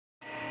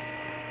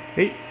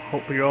Hey,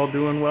 hope you're all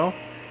doing well.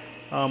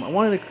 I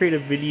wanted to create a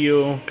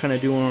video kind of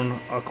doing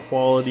a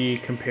quality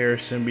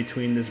comparison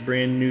between this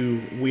brand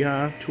new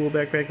Wiha tool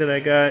backpack that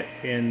I got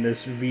and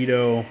this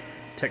Veto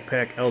Tech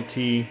Pack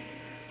LT.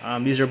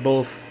 These are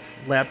both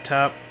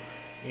laptop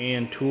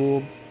and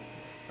tool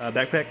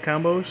backpack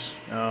combos.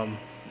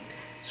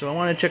 So I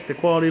want to check the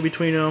quality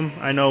between them.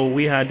 I know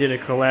Wiha did a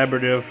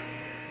collaborative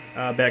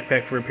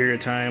backpack for a period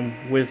of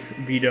time with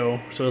Veto,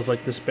 so it's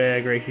like this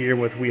bag right here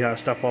with Wiha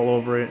stuff all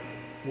over it,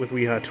 with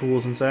Wiha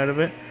tools inside of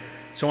it.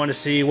 So I want to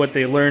see what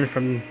they learned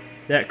from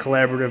that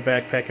collaborative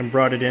backpack and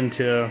brought it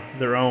into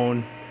their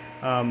own.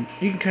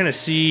 You can kind of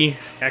see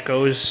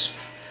echoes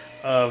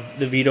of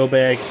the Veto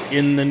bag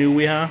in the new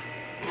Wiha.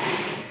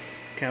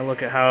 Kind of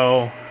look at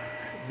how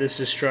this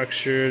is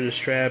structured, the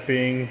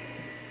strapping,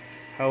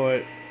 how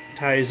it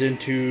ties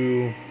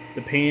into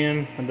the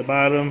pan on the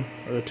bottom,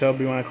 or the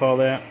tub you want to call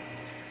that.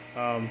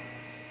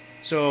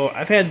 So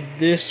I've had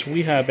this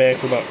Wiha bag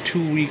for about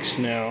 2 weeks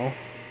now,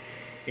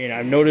 and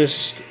I've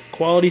noticed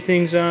quality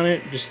things on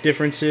it, just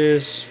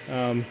differences.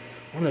 One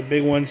of the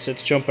big ones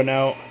that's jumping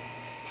out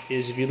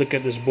is if you look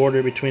at this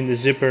border between the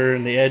zipper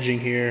and the edging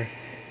here,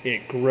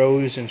 it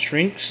grows and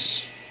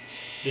shrinks,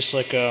 just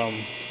like a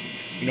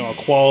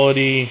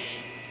quality,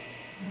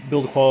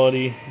 build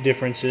quality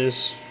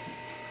differences.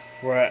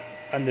 Where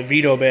on the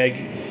Veto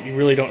bag, you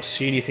really don't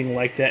see anything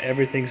like that.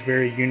 Everything's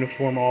very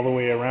uniform all the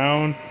way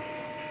around,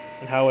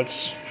 and how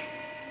it's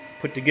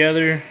put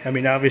together. I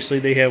mean, obviously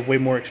they have way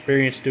more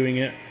experience doing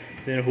it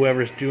than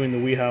whoever's doing the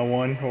Wiha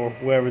one, or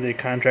whoever they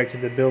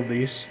contracted to build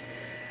these.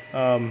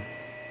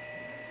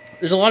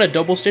 There's a lot of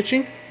double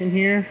stitching in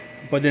here,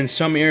 but then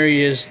some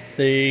areas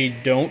they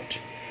don't.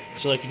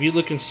 So like if you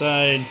look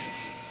inside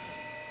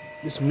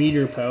this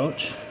meter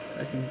pouch,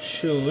 I can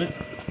show it.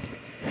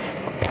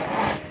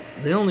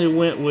 They only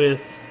went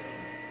with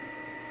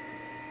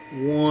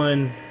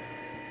one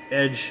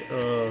edge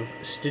of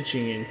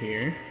stitching in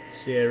here.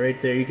 See it right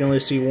there, you can only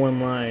see one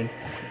line.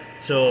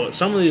 So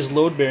some of these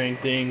load-bearing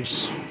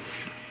things,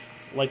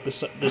 like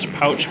this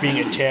pouch being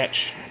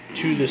attached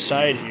to the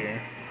side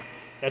here,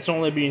 that's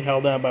only being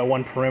held on by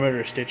one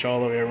perimeter stitch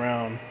all the way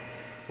around.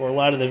 Or a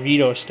lot of the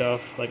Veto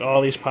stuff, like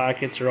all these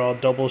pockets are all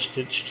double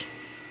stitched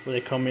where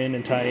they come in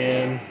and tie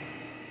in.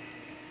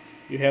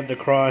 You have the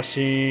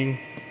crossing,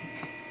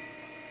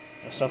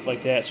 stuff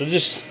like that. So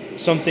just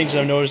some things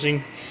I'm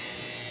noticing.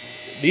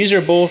 These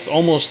are both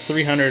almost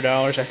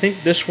 $300. I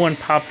think this one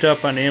popped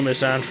up on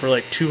Amazon for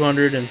like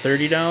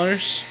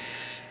 $230,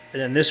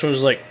 and then this one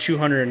was like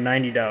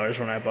 $290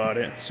 when I bought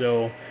it.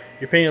 So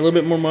you're paying a little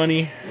bit more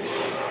money.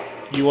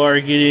 You are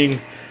getting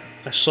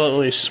a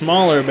slightly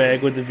smaller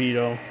bag with the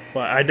Veto,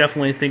 but I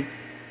definitely think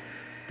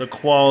the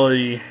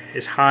quality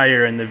is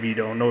higher in the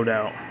Veto, no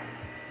doubt.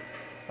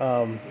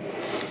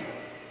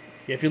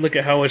 If you look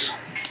at how it's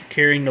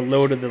carrying the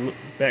load of the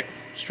back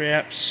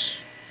straps,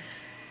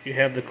 you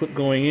have the clip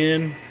going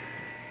in.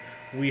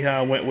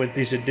 Wiha went with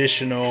these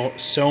additional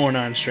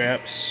sewn-on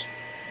straps,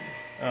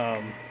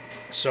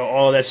 so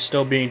all that's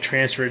still being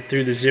transferred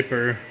through the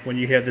zipper when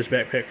you have this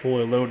backpack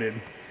fully loaded.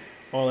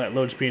 All that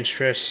load's being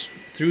stressed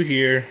through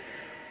here.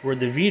 Where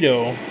the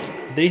Veto,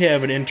 they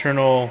have an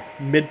internal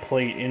mid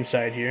plate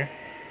inside here.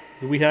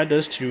 The Wiha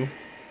does too,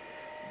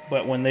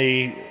 but when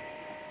they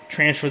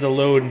transfer the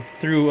load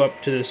through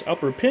up to this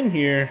upper pin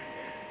here,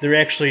 they're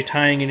actually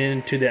tying it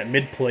into that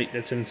mid plate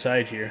that's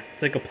inside here.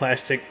 It's like a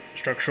plastic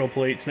structural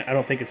plate. I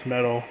don't think it's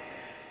metal,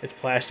 it's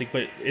plastic,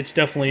 but it's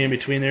definitely in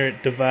between there.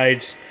 It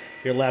divides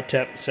your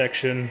laptop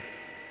section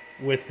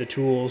with the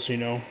tools,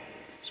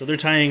 So they're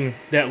tying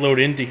that load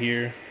into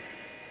here.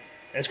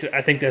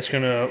 I think that's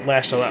going to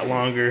last a lot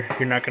longer.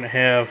 You're not going to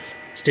have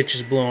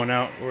stitches blowing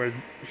out. Or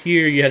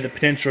here you have the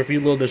potential, if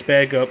you load this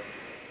bag up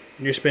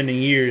and you're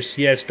spending years,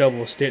 yeah, it's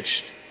double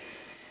stitched,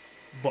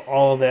 but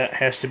all of that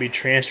has to be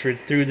transferred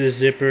through the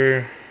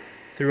zipper,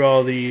 through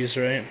all these,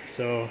 right?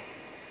 So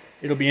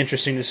it'll be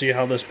interesting to see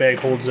how this bag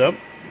holds up.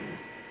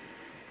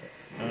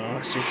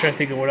 Let's see, try to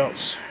think of what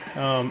else.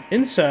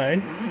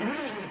 Inside,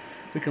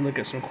 we can look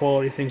at some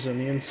quality things on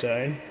the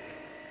inside.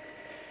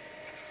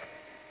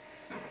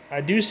 I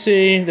do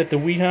say that the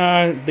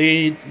Wiha,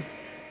 they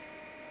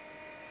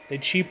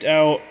cheaped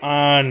out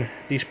on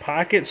these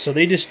pockets, so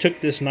they just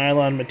took this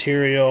nylon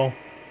material,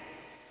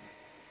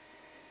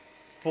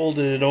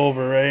 folded it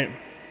over, right,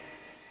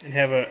 and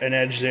have an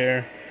edge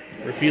there.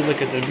 Or if you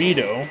look at the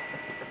Veto,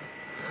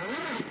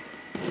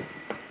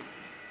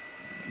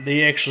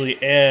 they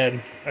actually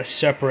add a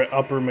separate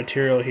upper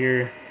material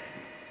here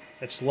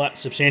that's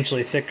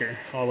substantially thicker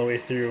all the way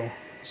through.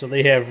 So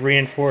they have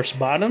reinforced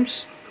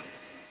bottoms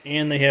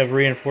and they have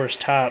reinforced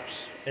tops,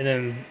 and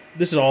then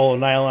this is all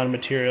nylon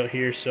material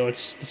here, so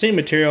it's the same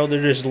material,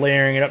 they're just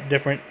layering it up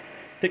different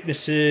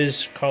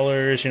thicknesses,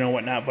 colors,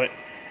 whatnot. But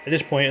at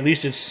this point, at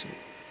least it's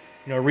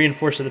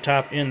reinforced at the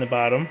top and the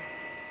bottom.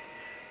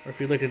 Or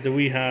if you look at the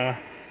Wiha,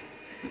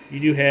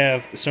 you do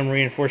have some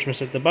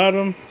reinforcements at the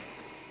bottom,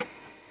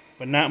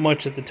 but not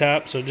much at the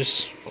top, so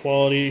just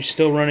quality.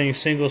 Still running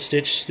single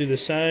stitch through the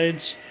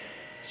sides.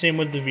 Same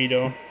with the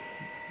Veto.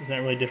 There's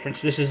not really a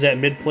difference. This is that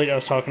mid plate I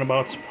was talking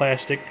about. It's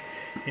plastic.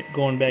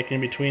 Going back in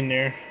between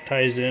there.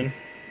 Ties in.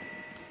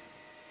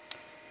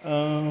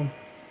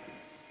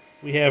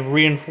 We have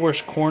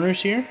reinforced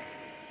corners here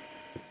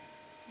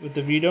with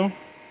the Veto.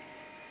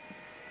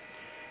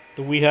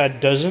 The Wiha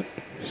doesn't.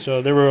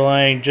 So they're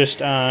relying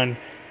just on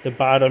the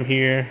bottom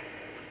here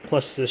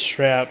plus the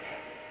strap.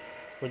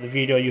 For the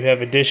Veto you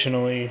have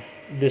additionally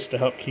this to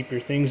help keep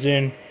your things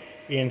in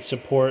and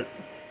support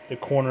the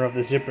corner of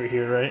the zipper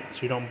here, right?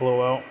 So you don't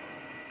blow out.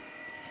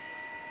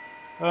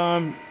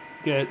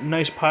 Got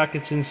nice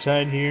pockets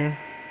inside here.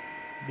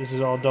 This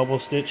is all double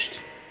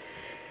stitched.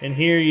 And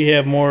here you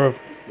have more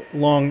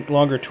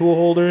longer tool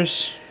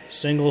holders.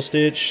 Single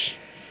stitch,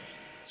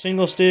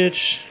 single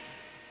stitch,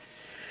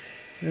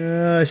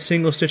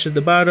 single stitch at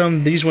the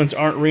bottom. These ones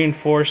aren't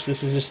reinforced.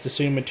 This is just the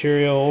same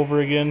material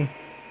over again.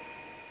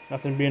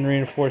 Nothing being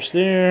reinforced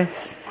there.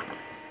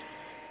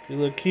 If you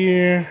look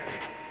here,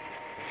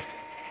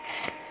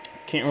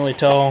 can't really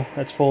tell.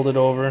 That's folded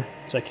over,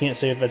 so I can't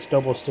say if that's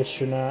double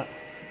stitched or not.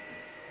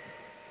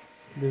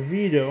 The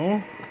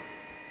Veto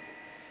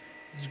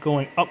is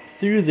going up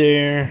through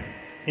there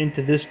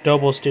into this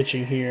double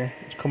stitching here.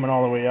 It's coming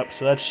all the way up,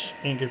 so that's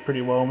anchored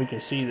pretty well, and we can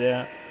see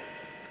that.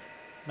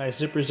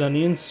 Nice zippers on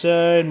the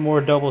inside,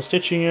 more double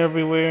stitching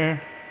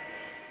everywhere.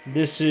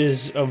 This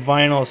is a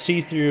vinyl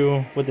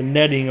see-through with a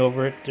netting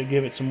over it to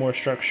give it some more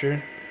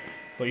structure,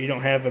 but you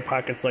don't have the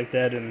pockets like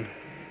that in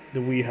the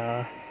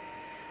Wiha.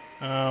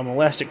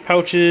 Elastic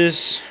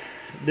pouches.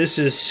 This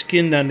is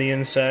skinned on the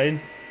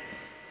inside.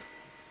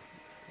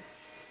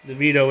 The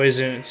Veto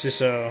isn't. It's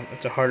just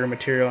it's a harder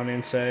material on the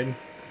inside.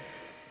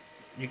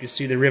 You can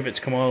see the rivets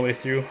come all the way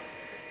through.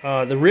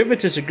 The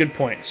rivets is a good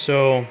point.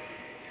 So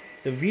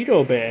the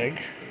Veto bag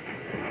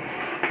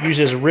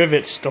uses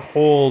rivets to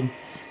hold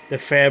the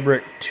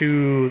fabric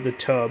to the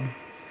tub.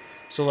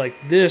 So like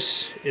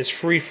this is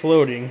free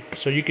floating,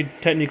 so you could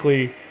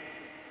technically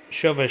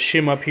shove a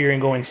shim up here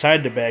and go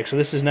inside the bag. So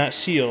this is not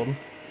sealed.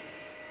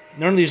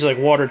 None of these are like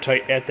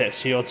watertight at that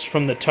seal. It's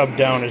from the tub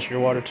down as you're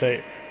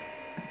watertight.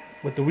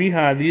 With the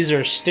Wiha, these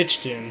are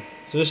stitched in.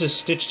 So this is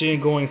stitched in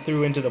going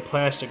through into the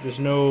plastic. There's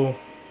no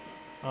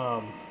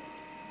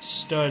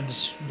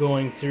studs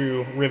going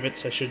through,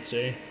 rivets I should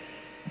say,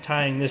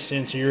 tying this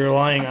in. So you're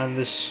relying on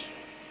the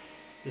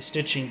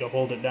stitching to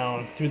hold it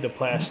down through the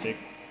plastic.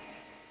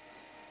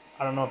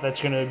 I don't know if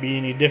that's going to be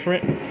any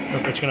different or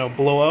if it's going to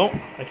blow out.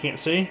 I can't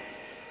see.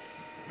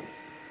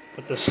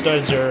 But the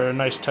studs are a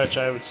nice touch,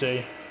 I would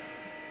say,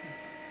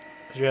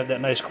 because you have that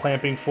nice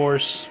clamping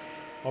force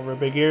over a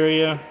big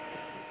area.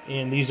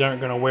 And these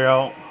aren't going to wear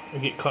out or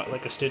get cut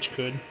like a stitch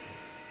could.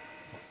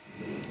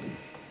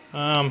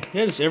 Yeah,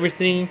 just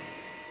everything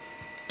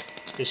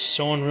is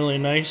sewn really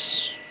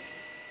nice,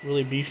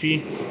 really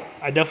beefy.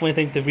 I definitely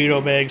think the Veto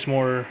bag's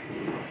more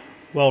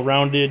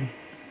well-rounded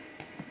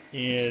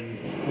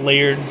and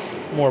layered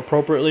more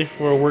appropriately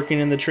for working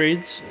in the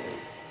trades.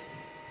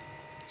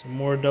 Some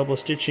more double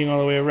stitching all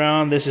the way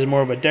around. This is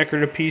more of a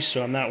decorative piece,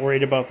 so I'm not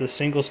worried about the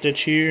single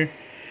stitch here.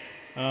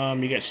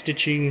 You got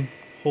stitching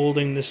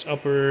holding this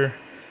upper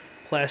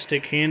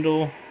plastic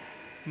handle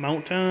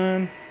mount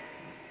on.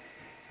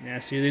 Yeah,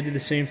 see, they did the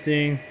same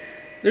thing.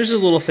 There's a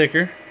little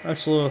thicker.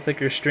 That's a little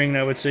thicker string,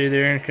 I would say,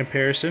 there in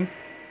comparison.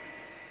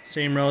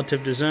 Same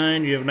relative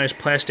design. You have a nice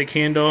plastic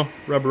handle,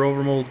 rubber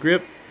overmold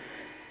grip,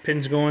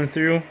 pins going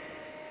through.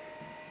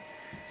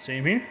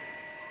 Same here.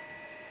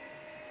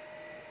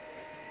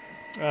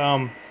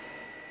 I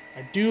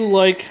do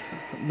like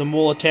the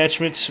mole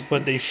attachments,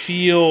 but they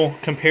feel,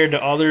 compared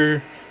to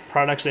other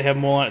products that have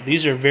mole on it,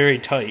 these are very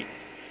tight.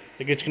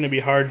 Like it's going to be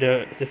hard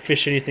to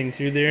fish anything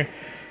through there.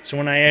 So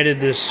when I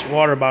added this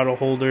water bottle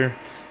holder,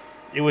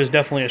 it was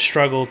definitely a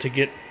struggle to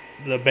get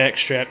the back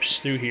straps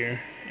through here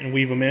and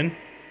weave them in.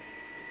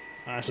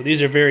 So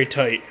these are very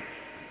tight.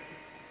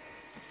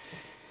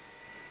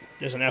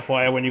 There's an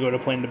FYI, when you go to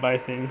Plain to buy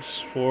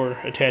things for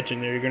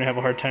attaching there, you're going to have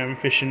a hard time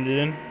fishing it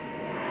in.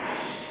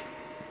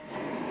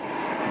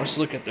 Let's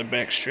look at the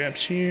back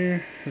straps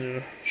here,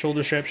 the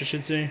shoulder straps I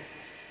should say.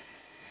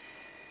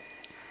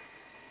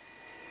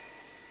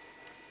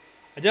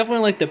 I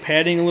definitely like the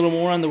padding a little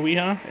more on the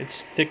Wiha.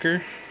 It's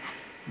thicker,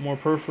 more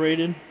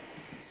perforated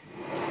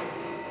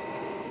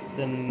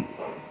than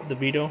the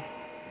Veto.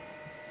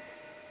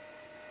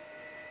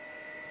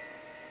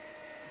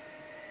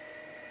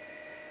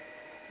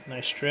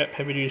 Nice strap,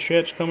 heavy duty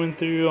straps coming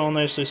through, all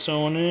nicely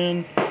sewn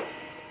in.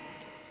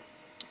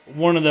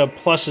 One of the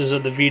pluses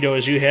of the Veto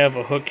is you have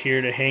a hook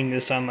here to hang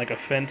this on like a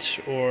fence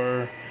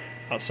or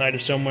outside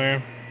of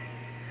somewhere.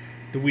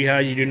 The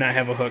Wiha, you do not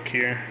have a hook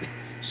here,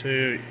 so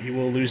you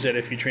will lose that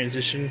if you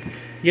transition.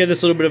 You have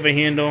this little bit of a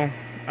handle.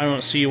 I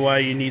don't see why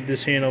you need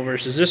this handle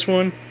versus this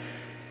one.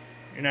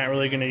 You're not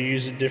really going to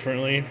use it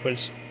differently, but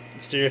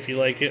it's there if you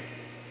like it.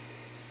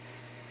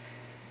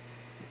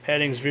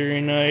 Padding's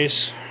very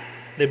nice.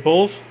 They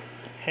both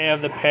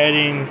have the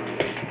padding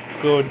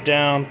go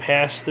down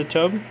past the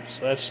tub,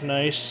 so that's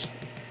nice.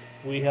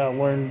 We have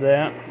learned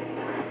that,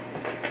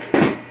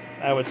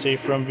 I would say,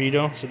 from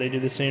Veto, so they do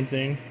the same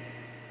thing.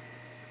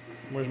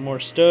 There's more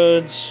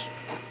studs.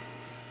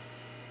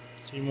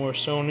 See more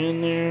sewn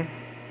in there.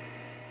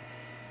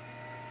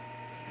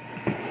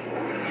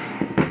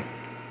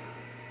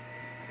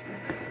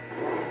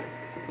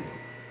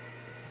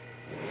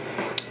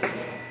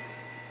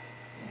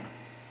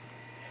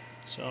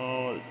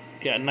 So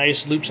got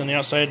nice loops on the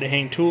outside to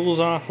hang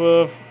tools off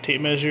of. Tape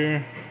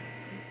measure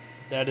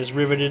that is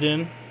riveted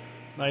in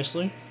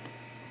nicely.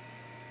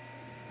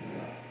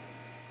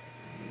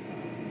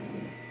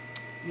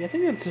 Yeah, I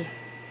think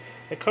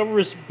it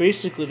covers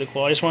basically the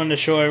quality. I just wanted to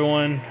show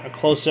everyone a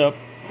close-up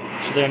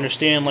so they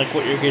understand like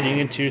what you're getting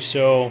into.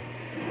 So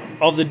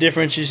all the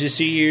differences you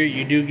see here,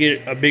 you do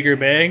get a bigger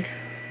bag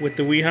with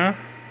the Wiha,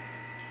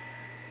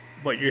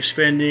 but you're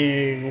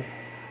spending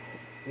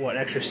what,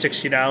 extra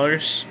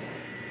 $60.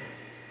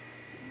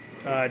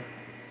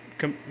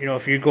 You know,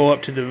 if you go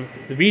up to the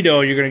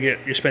Veto,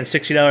 you spend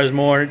 $60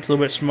 more. It's a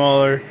little bit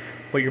smaller,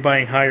 but you're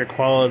buying higher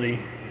quality.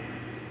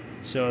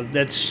 So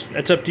that's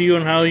up to you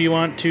on how you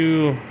want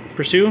to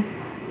pursue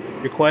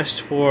your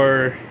quest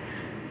for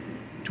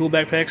tool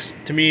backpacks.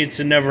 To me,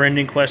 it's a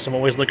never-ending quest. I'm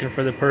always looking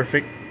for the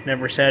perfect,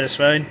 never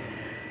satisfied.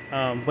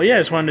 But yeah, I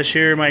just wanted to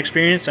share my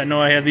experience. I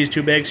know I have these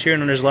two bags here,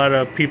 and there's a lot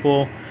of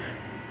people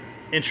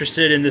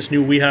interested in this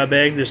new Wiha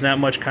bag. There's not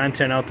much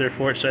content out there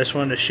for it, so I just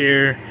wanted to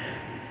share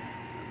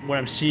what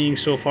I'm seeing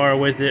so far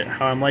with it,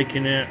 how I'm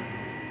liking it.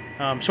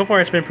 So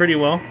far, it's been pretty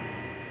well,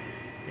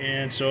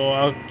 and so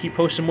I'll keep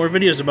posting more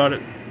videos about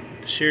it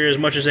to share as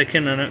much as I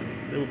can on it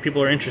that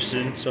people are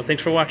interested in. So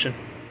thanks for watching.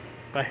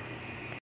 Bye.